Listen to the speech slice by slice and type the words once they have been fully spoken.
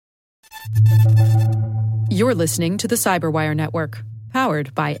You're listening to the Cyberwire Network,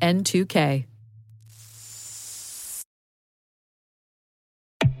 powered by N2K.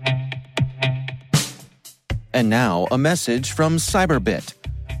 And now, a message from Cyberbit.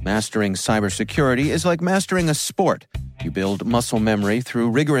 Mastering cybersecurity is like mastering a sport. You build muscle memory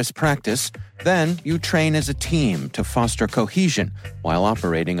through rigorous practice, then you train as a team to foster cohesion while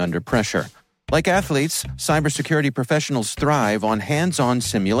operating under pressure. Like athletes, cybersecurity professionals thrive on hands-on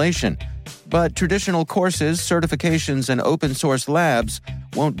simulation. But traditional courses, certifications, and open-source labs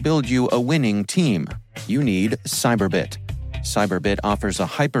won't build you a winning team. You need Cyberbit. Cyberbit offers a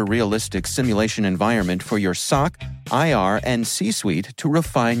hyper-realistic simulation environment for your SOC, IR, and C-suite to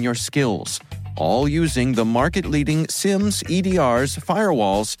refine your skills, all using the market-leading SIMs, EDRs,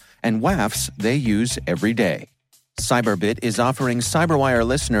 firewalls, and WAFs they use every day. Cyberbit is offering Cyberwire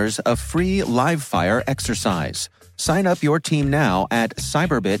listeners a free live-fire exercise. Sign up your team now at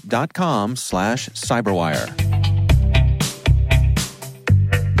cyberbit.com/cyberwire.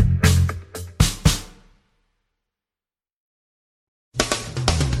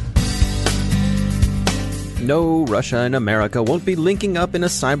 No, Russia and America won't be linking up in a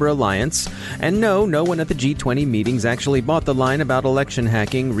cyber alliance. And no one at the G20 meetings actually bought the line about election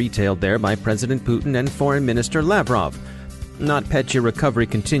hacking retailed there by President Putin and Foreign Minister Lavrov. NotPetya recovery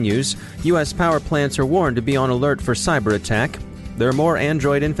continues. U.S. power plants are warned to be on alert for cyber attack. There are more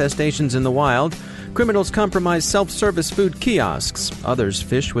Android infestations in the wild. Criminals compromise self-service food kiosks. Others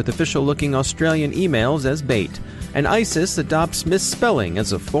fish with official-looking Australian emails as bait. And ISIS adopts misspelling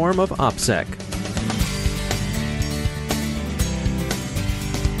as a form of OPSEC.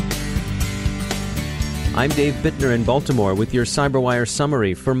 I'm Dave Bittner in Baltimore with your Cyberwire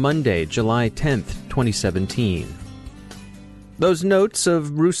summary for Monday, July 10th, 2017. Those notes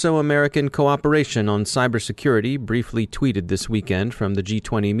of Russo-American cooperation on cybersecurity, briefly tweeted this weekend from the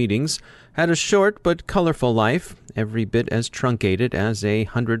G20 meetings, had a short but colorful life, every bit as truncated as a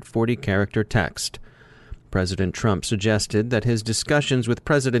 140-character text. President Trump suggested that his discussions with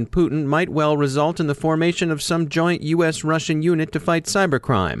President Putin might well result in the formation of some joint U.S.-Russian unit to fight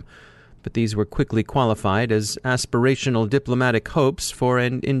cybercrime, but these were quickly qualified as aspirational diplomatic hopes for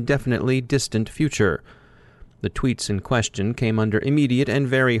an indefinitely distant future. The tweets in question came under immediate and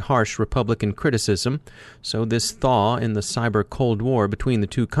very harsh Republican criticism, so this thaw in the cyber Cold War between the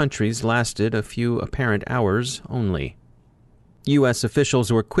two countries lasted a few apparent hours only. U.S.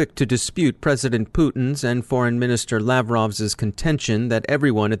 officials were quick to dispute President Putin's and Foreign Minister Lavrov's contention that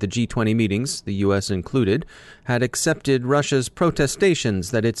everyone at the G20 meetings, the U.S. included, had accepted Russia's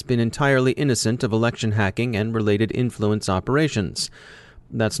protestations that it's been entirely innocent of election hacking and related influence operations.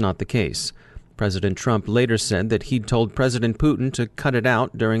 That's not the case. President Trump later said that he'd told President Putin to cut it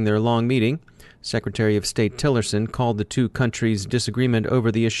out during their long meeting. Secretary of State Tillerson called the two countries' disagreement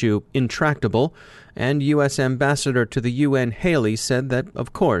over the issue intractable, and U.S. Ambassador to the UN Haley said that,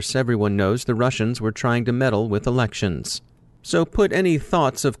 of course, everyone knows the Russians were trying to meddle with elections. So put any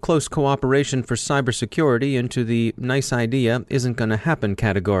thoughts of close cooperation for cybersecurity into the nice idea isn't going to happen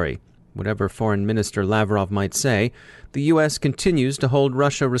category. Whatever Foreign Minister Lavrov might say, the U.S. continues to hold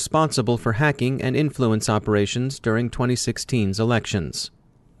Russia responsible for hacking and influence operations during 2016's elections.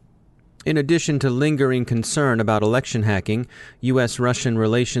 In addition to lingering concern about election hacking, U.S.-Russian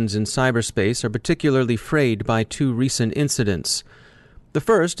relations in cyberspace are particularly frayed by two recent incidents. The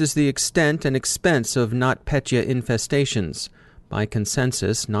first is the extent and expense of NotPetya infestations. By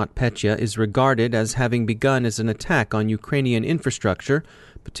consensus, NotPetya is regarded as having begun as an attack on Ukrainian infrastructure,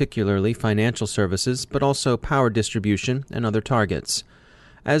 particularly financial services, but also power distribution and other targets.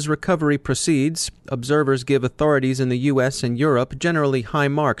 As recovery proceeds, observers give authorities in the U.S. and Europe generally high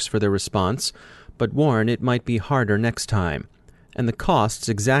marks for their response, but warn it might be harder next time. And the costs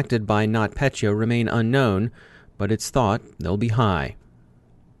exacted by NotPetya remain unknown, but it's thought they'll be high.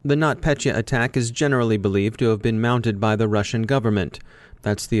 The NotPetya attack is generally believed to have been mounted by the Russian government.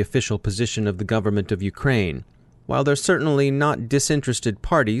 That's the official position of the government of Ukraine. While they're certainly not disinterested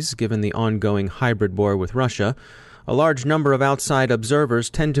parties, given the ongoing hybrid war with Russia, a large number of outside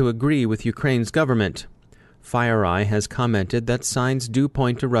observers tend to agree with Ukraine's government. FireEye has commented that signs do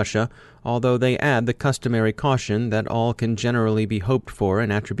point to Russia, although they add the customary caution that all can generally be hoped for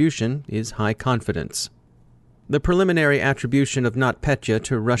and attribution is high confidence. The preliminary attribution of NotPetya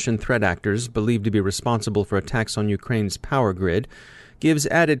to Russian threat actors believed to be responsible for attacks on Ukraine's power grid gives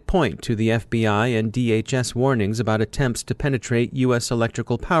added point to the FBI and DHS warnings about attempts to penetrate U.S.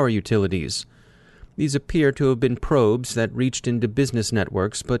 electrical power utilities. These appear to have been probes that reached into business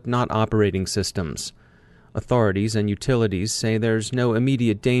networks but not operating systems. Authorities and utilities say there's no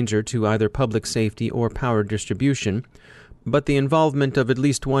immediate danger to either public safety or power distribution, But the involvement of at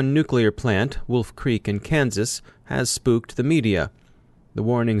least one nuclear plant, Wolf Creek in Kansas, has spooked the media. The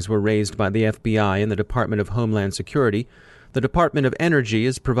warnings were raised by the FBI and the Department of Homeland Security. The Department of Energy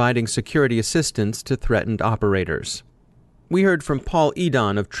is providing security assistance to threatened operators. We heard from Paul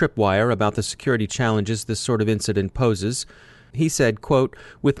Edon of Tripwire about the security challenges this sort of incident poses. He said, quote,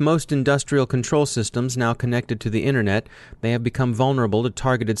 "With most industrial control systems now connected to the Internet, they have become vulnerable to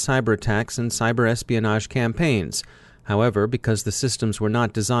targeted cyber attacks and cyber espionage campaigns. However, because the systems were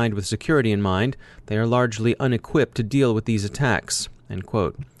not designed with security in mind, they are largely unequipped to deal with these attacks." End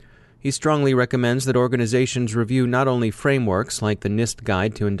quote. He strongly recommends that organizations review not only frameworks like the NIST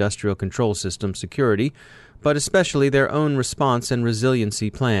Guide to Industrial Control System Security, but especially their own response and resiliency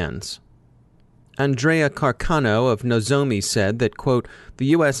plans. Andrea Carcano of Nozomi said that, quote, "The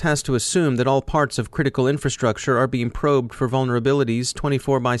U.S. has to assume that all parts of critical infrastructure are being probed for vulnerabilities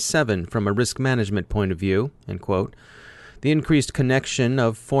 24/7 from a risk management point of view," end quote. The increased connection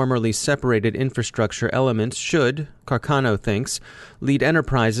of formerly separated infrastructure elements should, Carcano thinks, lead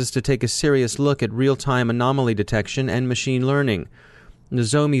enterprises to take a serious look at real-time anomaly detection and machine learning.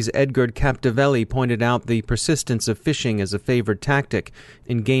 Nozomi's Edgard Capdevelli pointed out the persistence of phishing as a favored tactic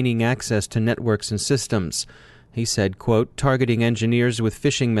in gaining access to networks and systems. He said, quote, "Targeting engineers with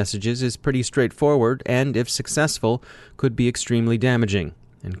phishing messages is pretty straightforward and, if successful, could be extremely damaging,"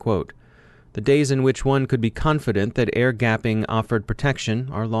 end quote. The days in which one could be confident that air-gapping offered protection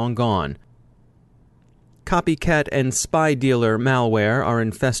are long gone. Copycat and spy dealer malware are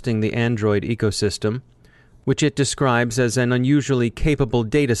infesting the Android ecosystem, which it describes as an unusually capable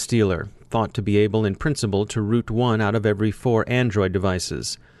data stealer, thought to be able in principle to root 1 out of every 4 Android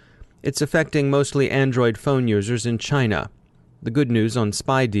devices. It's affecting mostly Android phone users in China. The good news on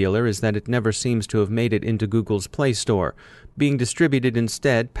Spy Dealer is that it never seems to have made it into Google's Play Store, being distributed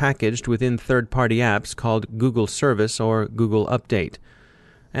instead packaged within third-party apps called Google Service or Google Update.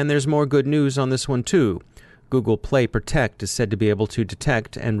 And there's more good news on this one too. Google Play Protect is said to be able to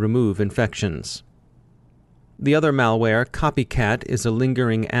detect and remove infections. The other malware, Copycat, is a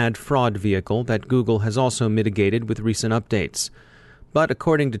lingering ad fraud vehicle that Google has also mitigated with recent updates. But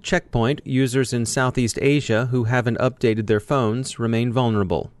according to Checkpoint, users in Southeast Asia who haven't updated their phones remain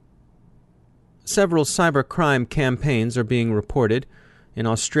vulnerable. Several cybercrime campaigns are being reported. In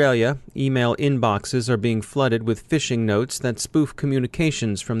Australia, email inboxes are being flooded with phishing notes that spoof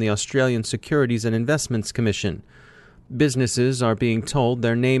communications from the Australian Securities and Investments Commission. Businesses are being told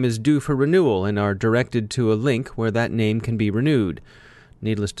their name is due for renewal and are directed to a link where that name can be renewed.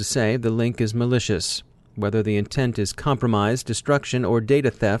 Needless to say, the link is malicious. Whether the intent is compromise, destruction, or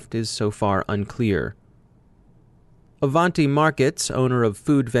data theft is so far unclear. Avanti Markets, owner of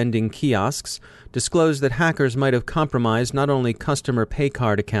food vending kiosks, disclosed that hackers might have compromised not only customer pay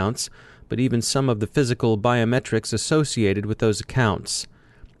card accounts, but even some of the physical biometrics associated with those accounts.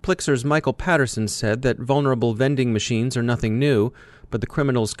 Plixer's Michael Patterson said that vulnerable vending machines are nothing new, but the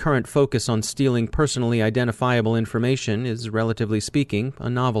criminals' current focus on stealing personally identifiable information is, relatively speaking, a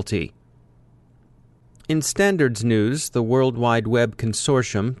novelty. In standards news, the World Wide Web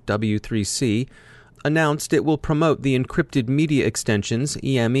Consortium, W3C, announced it will promote the Encrypted Media Extensions,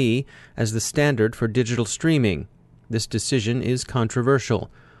 EME, as the standard for digital streaming. This decision is controversial.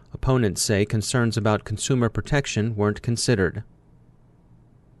 Opponents say concerns about consumer protection weren't considered.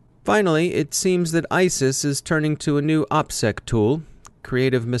 Finally, it seems that ISIS is turning to a new OPSEC tool,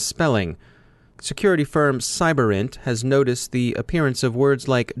 creative misspelling. Security firm Cyberint has noticed the appearance of words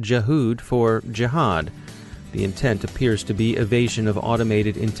like Jahood for jihad. The intent appears to be evasion of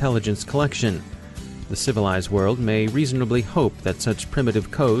automated intelligence collection. The civilized world may reasonably hope that such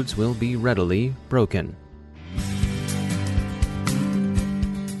primitive codes will be readily broken.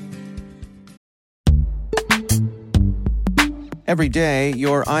 Every day,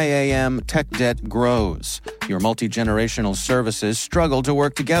 your IAM tech debt grows. Your multi-generational services struggle to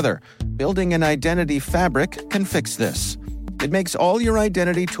work together. Building an identity fabric can fix this. It makes all your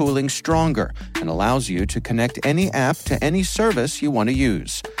identity tooling stronger and allows you to connect any app to any service you want to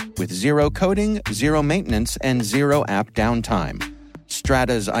use, with zero coding, zero maintenance, and zero app downtime.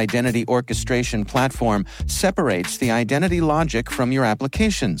 Strata's identity orchestration platform separates the identity logic from your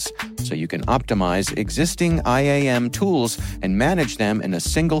applications, so you can optimize existing IAM tools and manage them in a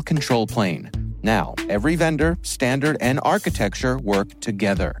single control plane. Now, every vendor, standard, and architecture work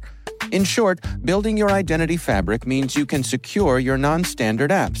together. In short, building your identity fabric means you can secure your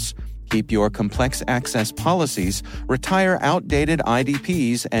non-standard apps, keep your complex access policies, retire outdated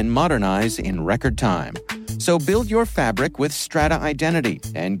IDPs, and modernize in record time. So build your fabric with Strata Identity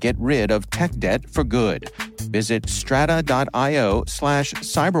and get rid of tech debt for good. Visit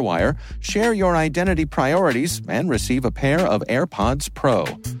strata.io/cyberwire, share your identity priorities, and receive a pair of AirPods Pro.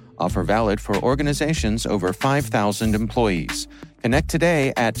 Offer valid for organizations over 5,000 employees. Connect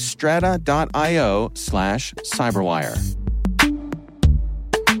today at strata.io/cyberwire.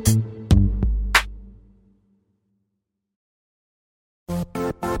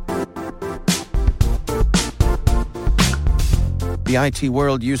 The IT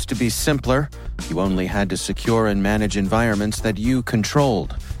world used to be simpler. You only had to secure and manage environments that you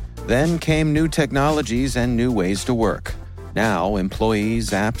controlled. Then came new technologies and new ways to work. Now,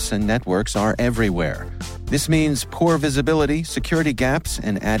 employees, apps, and networks are everywhere. This means poor visibility, security gaps,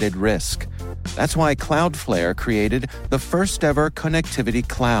 and added risk. That's why Cloudflare created the first-ever connectivity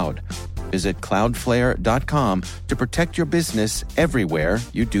cloud. Visit cloudflare.com to protect your business everywhere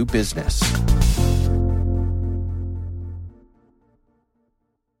you do business.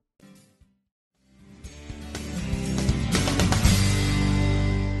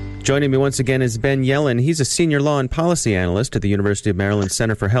 Joining me once again is Ben Yelin. He's a senior law and policy analyst at the University of Maryland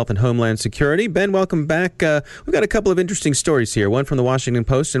Center for Health and Homeland Security. Ben, welcome back. We've got a couple of interesting stories here, one from the Washington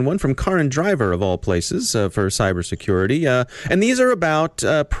Post and one from Car and Driver, of all places, for cybersecurity. And these are about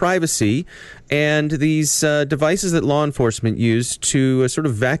privacy and these devices that law enforcement use to sort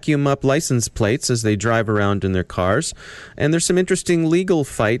of vacuum up license plates as they drive around in their cars. And there's some interesting legal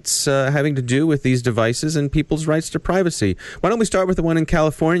fights having to do with these devices and people's rights to privacy. Why don't we start with the one in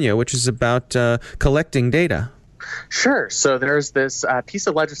California, which is about collecting data? Sure. So there's this piece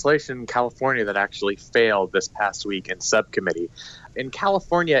of legislation in California that actually failed this past week in subcommittee. In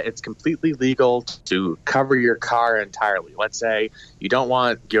California, it's completely legal to cover your car entirely. Let's say you don't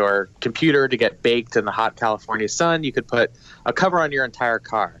want your computer to get baked in the hot California sun. You could put a cover on your entire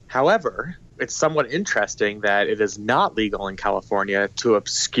car. However, it's somewhat interesting that it is not legal in California to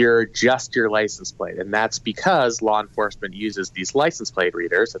obscure just your license plate. And that's because law enforcement uses these license plate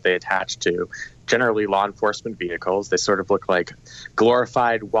readers that they attach to generally law enforcement vehicles. They sort of look like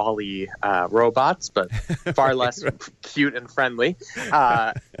glorified WALL-E robots, but far less cute and friendly.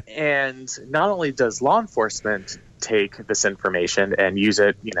 And not only does law enforcement take this information and use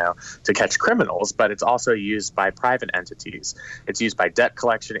it, to catch criminals, but it's also used by private entities. It's used by debt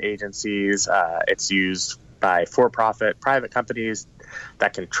collection agencies. It's used by for-profit private companies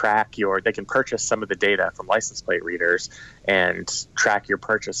that can they can purchase some of the data from license plate readers and track your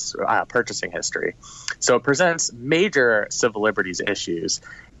purchasing history. So it presents major civil liberties issues.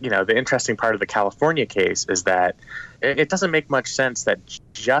 The interesting part of the California case is that it doesn't make much sense that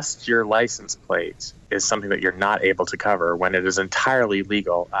just your license plate is something that you're not able to cover when it is entirely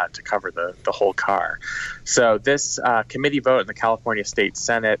legal to cover the whole car. So this committee vote in the California State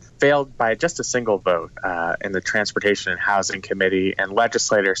Senate failed by just a single vote in the Transportation and Housing Committee, and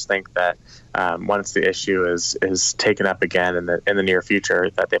legislators think that once the issue is taken up again in the near future,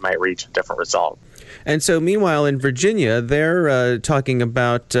 that they might reach a different result. And so meanwhile, in Virginia, they're talking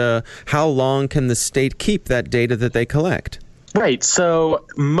about how long can the state keep that data that they collect? Right. So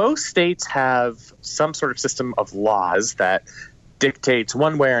most states have some sort of system of laws that dictates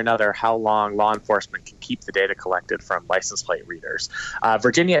one way or another how long law enforcement can keep the data collected from license plate readers.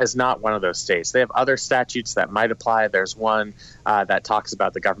 Virginia is not one of those states. They have other statutes that might apply. There's one that talks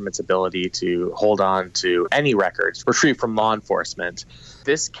about the government's ability to hold on to any records retrieved from law enforcement.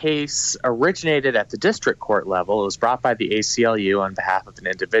 This case originated at the district court level. It was brought by the ACLU on behalf of an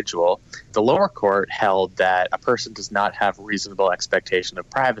individual. The lower court held that a person does not have a reasonable expectation of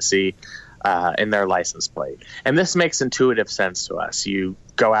privacy in their license plate. And this makes intuitive sense to us. You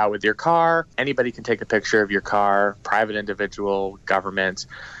go out with your car, anybody can take a picture of your car, private individual, government.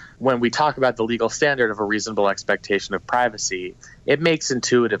 When we talk about the legal standard of a reasonable expectation of privacy, it makes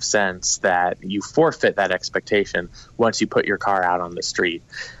intuitive sense that you forfeit that expectation once you put your car out on the street.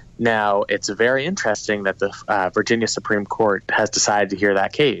 Now, it's very interesting that the Virginia Supreme Court has decided to hear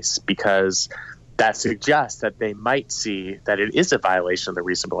that case, because that suggests that they might see that it is a violation of the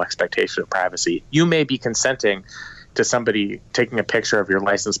reasonable expectation of privacy. You may be consenting to somebody taking a picture of your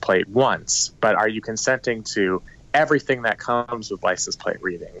license plate once, but are you consenting to everything that comes with license plate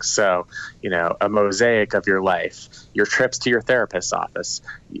reading? So, a mosaic of your life, your trips to your therapist's office,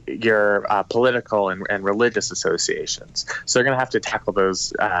 your political and religious associations. So they're going to have to tackle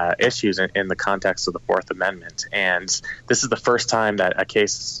those issues in the context of the Fourth Amendment. And this is the first time that a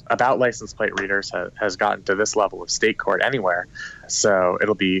case about license plate readers has gotten to this level of state court anywhere. So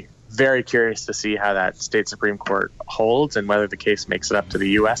it'll be very curious to see how that state Supreme Court holds and whether the case makes it up to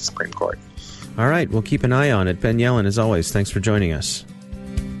the U.S. Supreme Court. All right, we'll keep an eye on it. Ben Yelin, as always, thanks for joining us.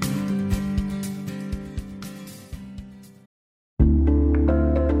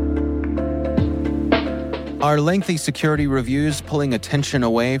 Are lengthy security reviews pulling attention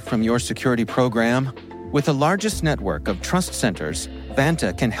away from your security program? With the largest network of trust centers,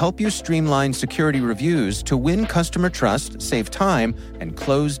 Vanta can help you streamline security reviews to win customer trust, save time, and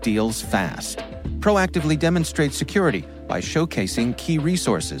close deals fast. Proactively demonstrate security by showcasing key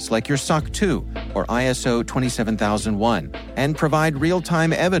resources like your SOC 2 or ISO 27001 and provide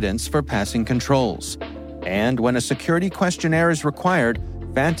real-time evidence for passing controls. And when a security questionnaire is required,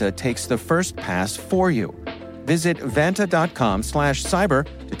 Vanta takes the first pass for you. Visit vanta.com/cyber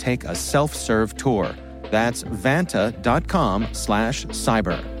to take a self-serve tour. That's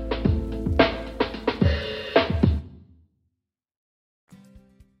vanta.com/cyber.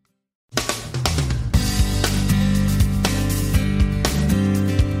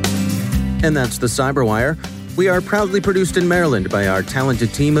 And that's the Cyberwire. We are proudly produced in Maryland by our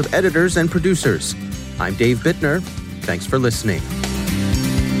talented team of editors and producers. I'm Dave Bittner. Thanks for listening.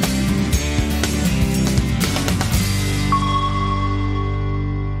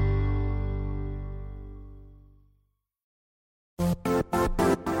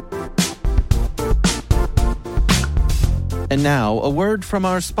 And now, a word from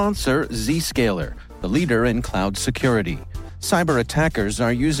our sponsor, Zscaler, the leader in cloud security. Cyber attackers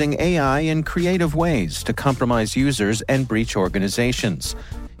are using AI in creative ways to compromise users and breach organizations.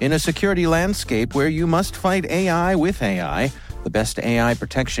 In a security landscape where you must fight AI with AI, the best AI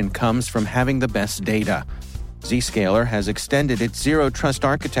protection comes from having the best data. Zscaler has extended its Zero Trust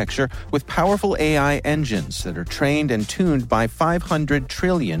architecture with powerful AI engines that are trained and tuned by 500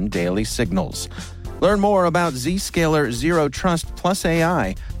 trillion daily signals. Learn more about Zscaler Zero Trust Plus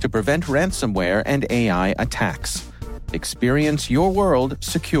AI to prevent ransomware and AI attacks. Experience your world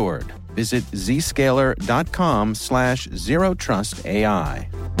secured. Visit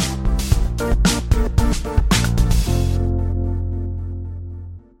zscaler.com/zerotrustai.